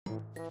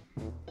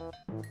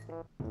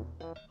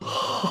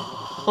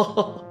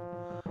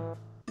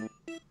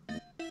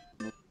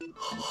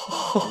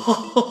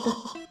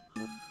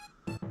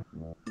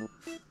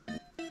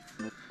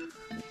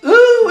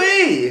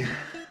Ooh-wee!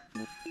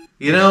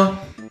 You know,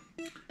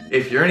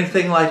 if you're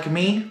anything like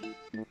me,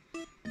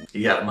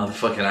 you got a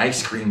motherfucking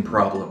ice cream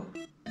problem.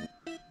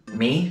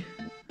 Me?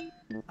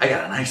 I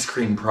got an ice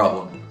cream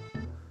problem.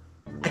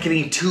 I can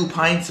eat 2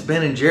 pints of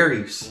Ben &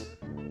 Jerry's.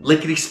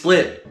 Lickety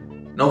split.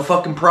 No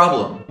fucking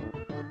problem.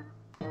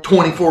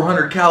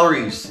 2,400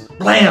 calories.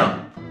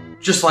 Blam!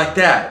 Just like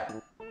that.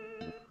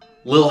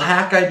 Little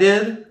hack I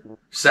did.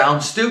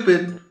 Sounds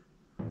stupid,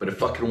 but it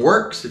fucking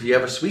works if you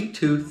have a sweet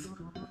tooth.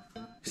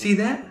 See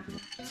that?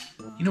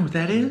 You know what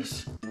that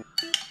is?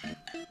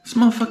 It's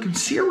motherfucking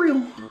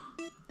cereal.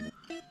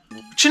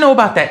 What you know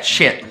about that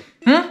shit?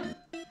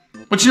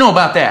 What you know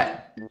about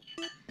that?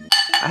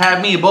 I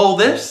had me a bowl of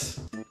this.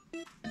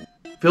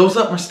 Fills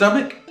up my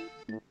stomach.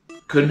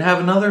 Couldn't have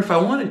another if I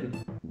wanted.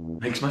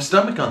 Makes my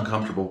stomach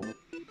uncomfortable.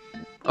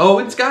 Oh,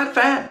 it's got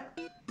fat.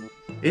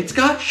 It's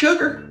got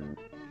sugar.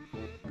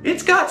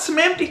 It's got some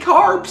empty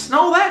carbs and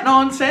all that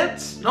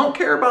nonsense. Don't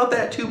care about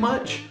that too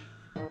much.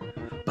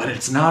 But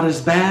it's not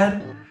as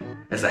bad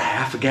as a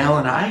half a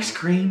gallon of ice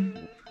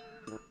cream.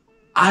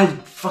 I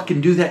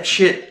fucking do that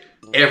shit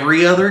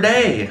every other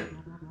day.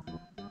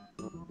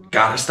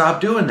 Gotta stop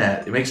doing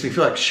that. It makes me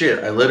feel like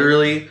shit. I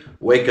literally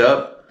wake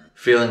up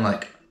feeling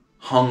like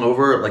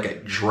hungover, like I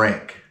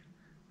drank.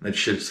 That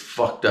shit's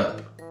fucked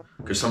up.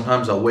 Because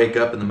sometimes I'll wake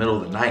up in the middle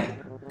of the night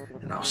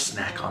and I'll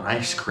snack on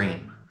ice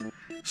cream.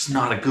 It's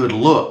not a good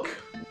look.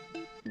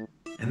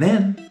 And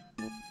then,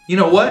 you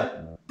know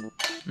what?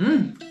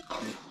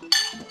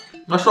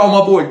 I saw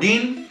my boy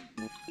Dean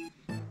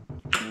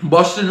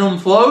busting on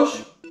the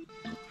flows.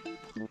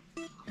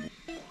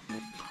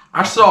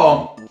 I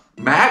saw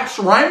Max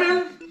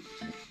Ryman.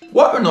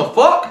 What in the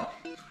fuck?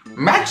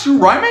 Max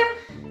Ryman?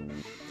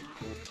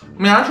 I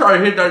mean, I try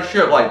to hit that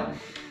shit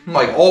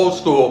like old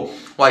school,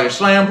 like a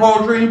slam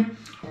poetry.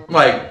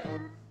 Like,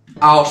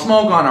 I'll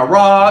smoke on a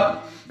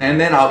rock, and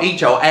then I'll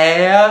eat your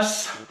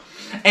ass.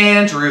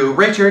 Andrew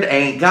Richard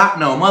ain't got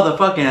no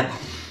motherfucking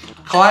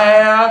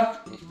class.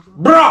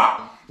 Bruh!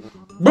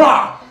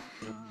 Bruh!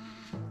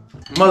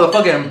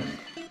 Motherfucking,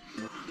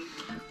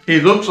 he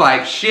looks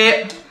like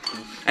shit,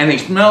 and he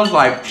smells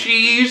like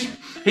cheese.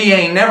 He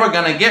ain't never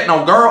gonna get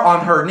no girl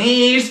on her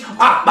knees.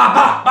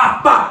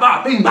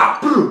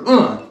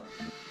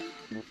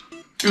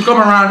 You come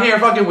around here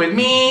fucking with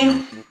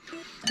me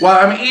while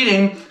I'm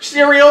eating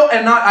cereal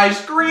and not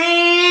ice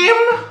cream?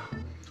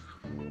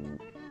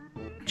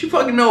 What you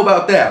fucking know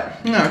about that?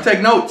 You gotta take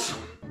notes.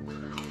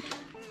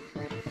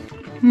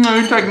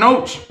 You take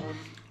notes.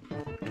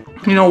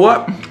 You know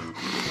what?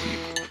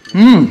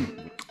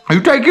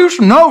 You take you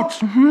some notes.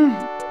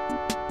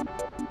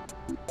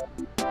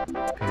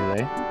 Pele,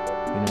 you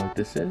know what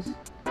this is?